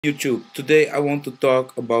YouTube. Today I want to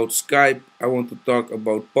talk about Skype, I want to talk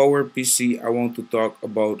about PowerPC, I want to talk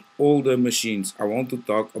about older machines, I want to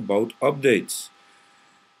talk about updates.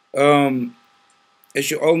 Um, as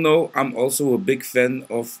you all know, I'm also a big fan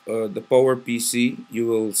of the PowerPC. You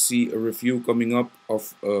will see a review coming up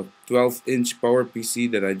of a 12-inch PowerPC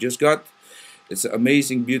that I just got. It's an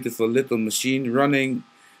amazing, beautiful little machine running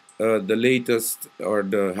the latest or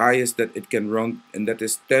the highest that it can run, and that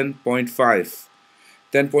is 10.5.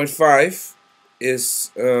 10.5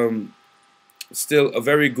 is still a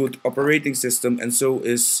very good operating system, and so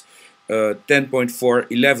is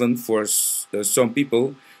 10.411 for some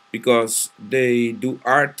people, because they do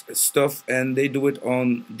art stuff and they do it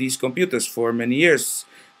on these computers for many years,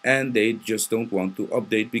 and they just don't want to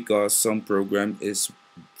update because some program is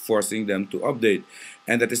forcing them to update.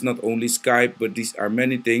 And that is not only Skype, but these are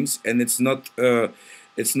many things, and it's not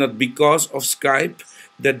because of Skype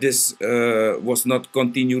that this was not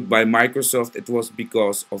continued by Microsoft. It was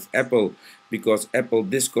because of Apple, because Apple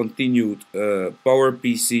discontinued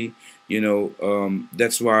PowerPC.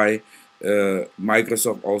 That's why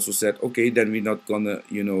Microsoft also said, okay, then we're not gonna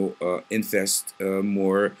invest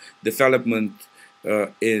more development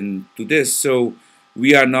into this. So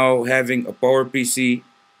we are now having a PowerPC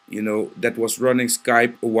that was running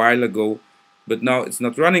Skype a while ago, but now it's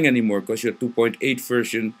not running anymore because your 2.8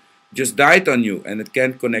 version just died on you and it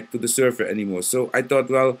can't connect to the server anymore. So I thought,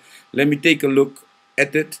 well, let me take a look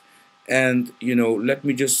at it, and let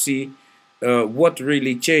me just see what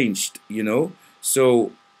really changed.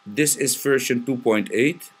 So this is version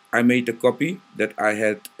 2.8. I made a copy that I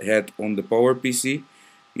had on the PowerPC,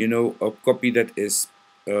 a copy that is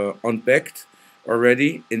unpacked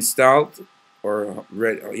already, installed, or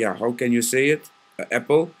yeah, how can you say it,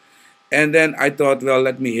 Apple. And then I thought, well,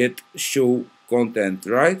 let me hit show content,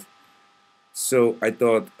 right? So I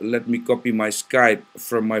thought, let me copy my Skype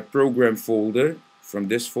from my program folder, from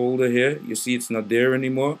this folder here. You see it's not there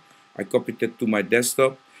anymore. I copied it to my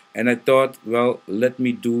desktop, and I thought, well, let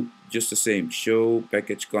me do just the same, show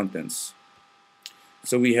package contents.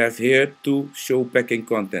 So we have here two show packing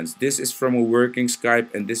contents. This is from a working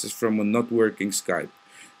Skype and this is from a not working Skype.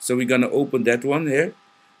 So we're gonna open that one here,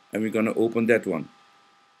 and we're gonna open that one.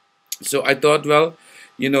 So I thought, well,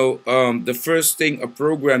 the first thing a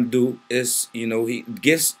program do is, he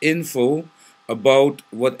gives info about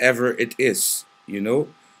whatever it is.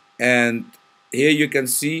 And here you can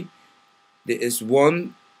see there is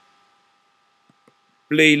one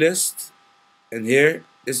playlist, and here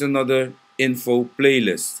is another info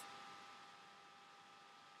playlist.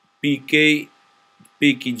 PKG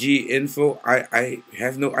info, I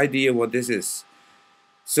have no idea what this is.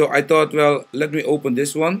 So I thought, well, let me open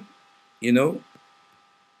this one,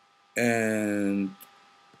 and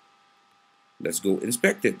let's go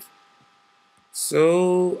inspect it.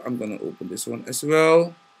 So I'm gonna open this one as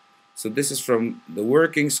well. So this is from the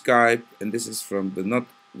working Skype and this is from the not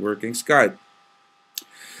working Skype.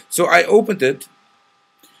 So I opened it,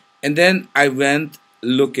 and then I went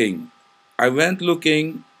looking. I went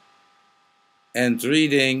looking and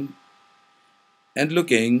reading and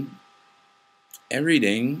looking and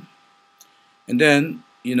reading, and then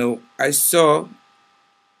I saw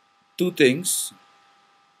two things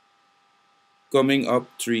coming up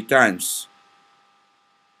 3 times.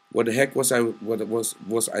 What the heck was I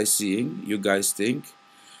seeing, you guys think?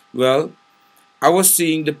 Well, I was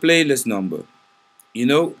seeing the playlist number.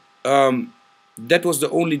 That was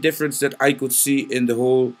the only difference that I could see in the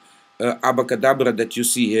whole abacadabra that you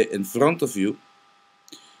see here in front of you.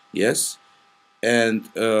 Yes. And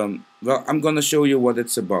well, I'm gonna show you what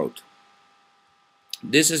it's about.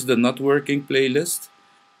 This is the not working playlist,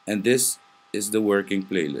 and this is the working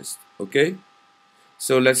playlist. Okay,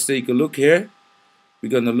 so let's take a look here. We're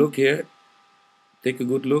gonna look here, take a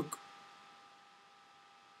good look.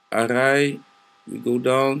 Alright, we go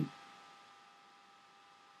down.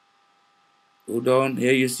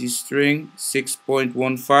 Here you see string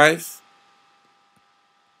 6.15.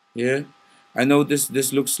 Here, I know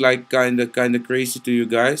this looks like kinda crazy to you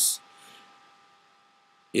guys.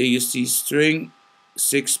 Here you see string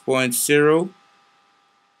 6.0.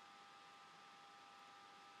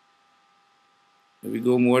 Here we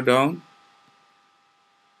go more down,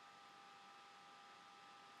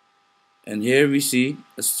 and here we see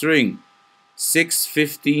a string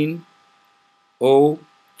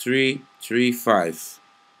 615.0335.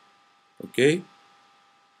 Okay,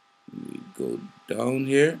 we go down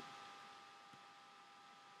here,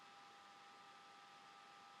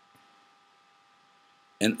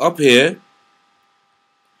 and up here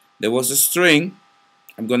there was a string.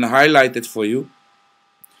 I'm gonna highlight it for you.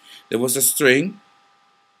 There was a string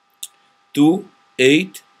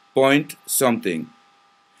 28 point something.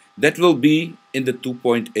 That will be in the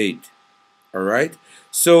 2.8. Alright,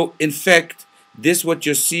 so in fact this what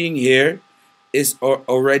you're seeing here is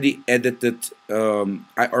already edited.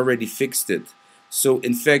 I already fixed it, so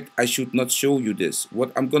in fact I should not show you this.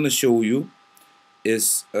 What I'm gonna show you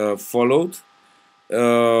is followed.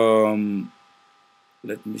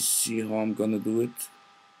 Let me see how I'm gonna do it,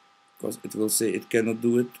 because it will say it cannot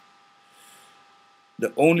do it.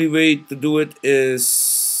 The only way to do it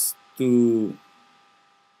is to,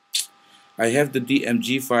 I have the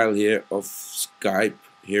DMG file here of Skype.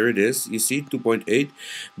 Here it is. You see 2.8.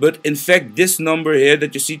 But in fact, this number here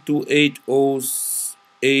that you see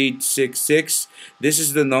 280866, this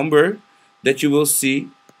is the number that you will see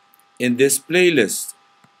in this playlist.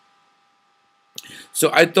 So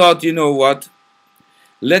I thought, you know what?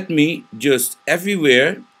 Let me just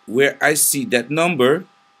everywhere where I see that number,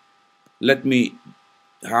 let me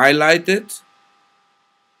highlight it.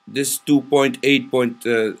 This 2.8 point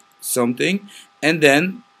something, and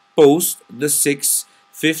then post the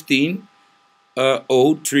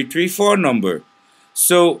 6150334 number.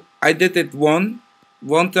 So I did it one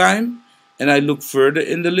time, and I look further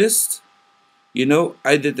in the list. You know,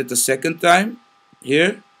 I did it a second time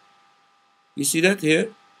here. You see that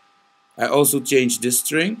here? I also changed this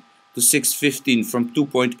string to 615 from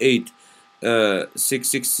 2.8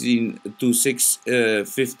 616 to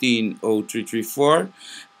 6150334,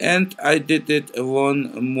 and I did it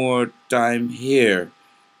one more time here.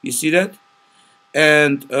 You see that?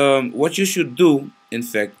 And what you should do, in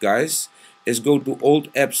fact, guys, is go to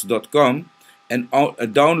oldapps.com and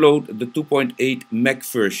download the 2.8 Mac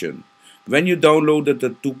version. When you downloaded the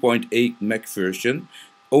 2.8 Mac version,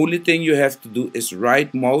 only thing you have to do is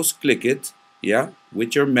right mouse click it, yeah,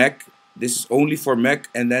 with your Mac. This is only for Mac,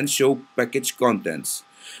 and then show package contents.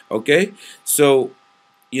 Okay, so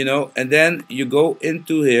you know, and then you go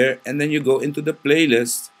into here, and then you go into the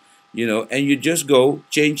playlist, you know, and you just go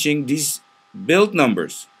changing these build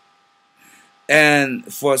numbers.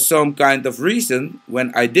 And for some kind of reason,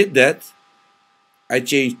 when I did that, I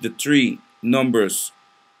changed the three numbers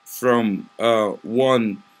from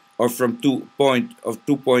 1 or from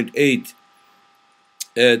 2.8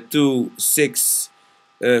 to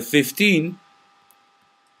 615,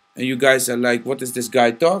 and you guys are like, what is this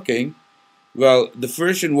guy talking? Well, the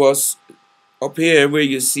version was up here where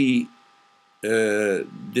you see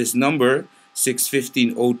this number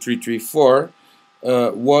 6150334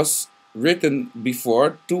 was written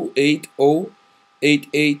before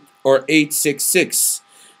 28088 or 866,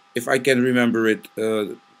 if I can remember it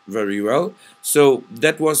very well. So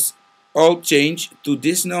that was all changed to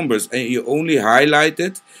these numbers, and you only highlight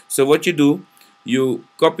it. So what you do, you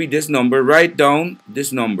copy this number, write down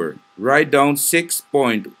this number, write down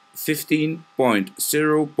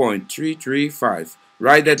 6.15.0.335,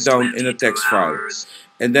 write that down in a text file,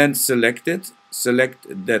 and then select it, select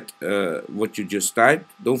that what you just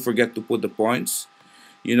typed. Don't forget to put the points,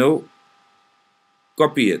 you know,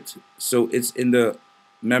 copy it so it's in the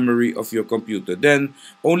memory of your computer. Then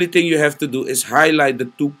only thing you have to do is highlight the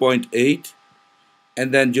 2.8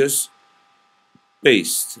 and then just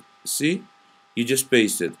paste. See, you just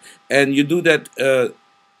paste it, and you do that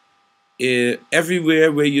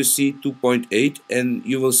everywhere where you see 2.8, and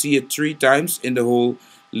you will see it 3 times in the whole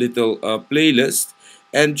little playlist.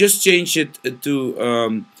 And just change it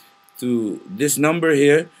to this number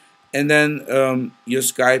here, and then your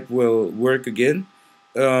Skype will work again.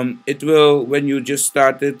 It will, when you just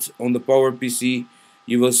start it on the PowerPC,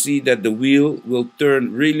 you will see that the wheel will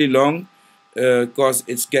turn really long because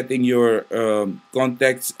it's getting your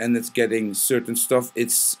contacts, and it's getting certain stuff.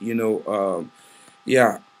 It's, you know,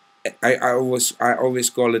 yeah, I always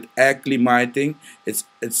call it acclimating. It's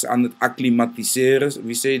aan het acclimatiseren.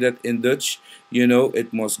 We say that in Dutch. You know,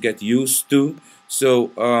 it must get used to.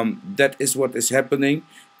 So that is what is happening.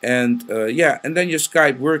 And yeah, and then your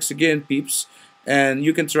Skype works again, peeps, and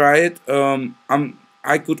you can try it.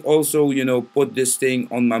 I could also, you know, put this thing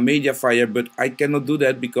on my Mediafire, but I cannot do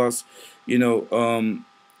that because, you know,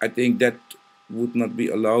 I think that would not be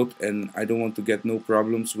allowed, and I don't want to get no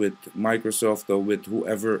problems with Microsoft or with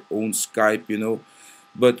whoever owns Skype, you know.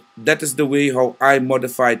 But that is the way how I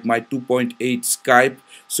modified my 2.8 Skype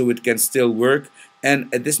so it can still work. And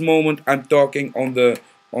at this moment I'm talking on the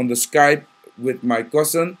Skype with my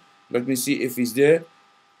cousin. Let me see if he's there.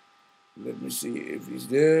 Let me see if he's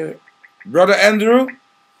there. Brother Andrew?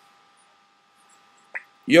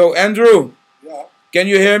 Yo, Andrew? Yeah. Can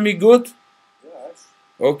you hear me good? Yes.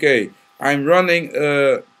 Okay. I'm running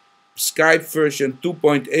Skype version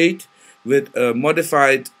 2.8 with a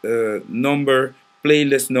modified number,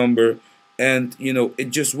 playlist number, and you know,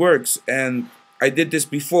 it just works. And I did this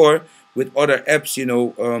before with other apps, you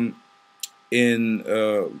know, in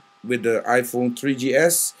with the iPhone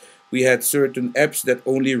 3GS. We had certain apps that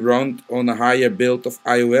only run on a higher build of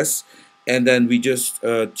iOS, and then we just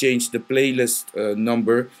changed the playlist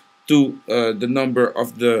number to the number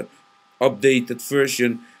of the updated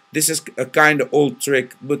version. This is a kind of old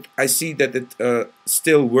trick, but I see that it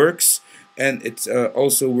still works, and it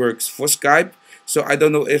also works for Skype. So I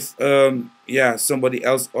don't know if yeah, somebody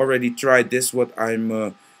else already tried this, what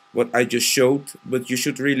I just showed, but you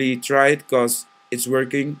should really try it because it's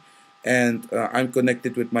working. And I'm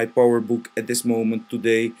connected with my Powerbook at this moment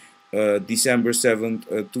today, December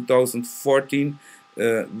 7th, 2014,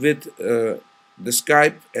 with the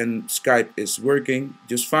Skype, and Skype is working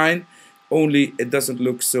just fine. Only it doesn't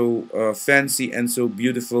look so fancy and so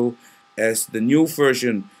beautiful as the new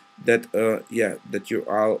version that yeah, that you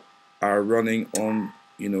all are running on,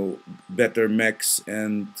 you know, better Macs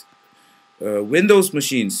and Windows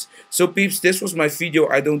machines. So peeps, this was my video.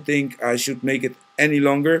 I don't think I should make it any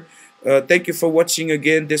longer. Thank you for watching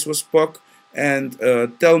again. This was Puck, and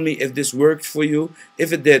tell me if this worked for you.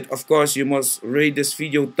 If it did, of course, you must rate this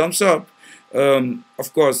video thumbs up.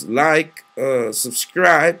 Of course, like,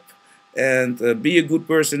 subscribe, and be a good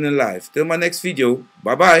person in life. Till my next video.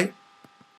 Bye bye.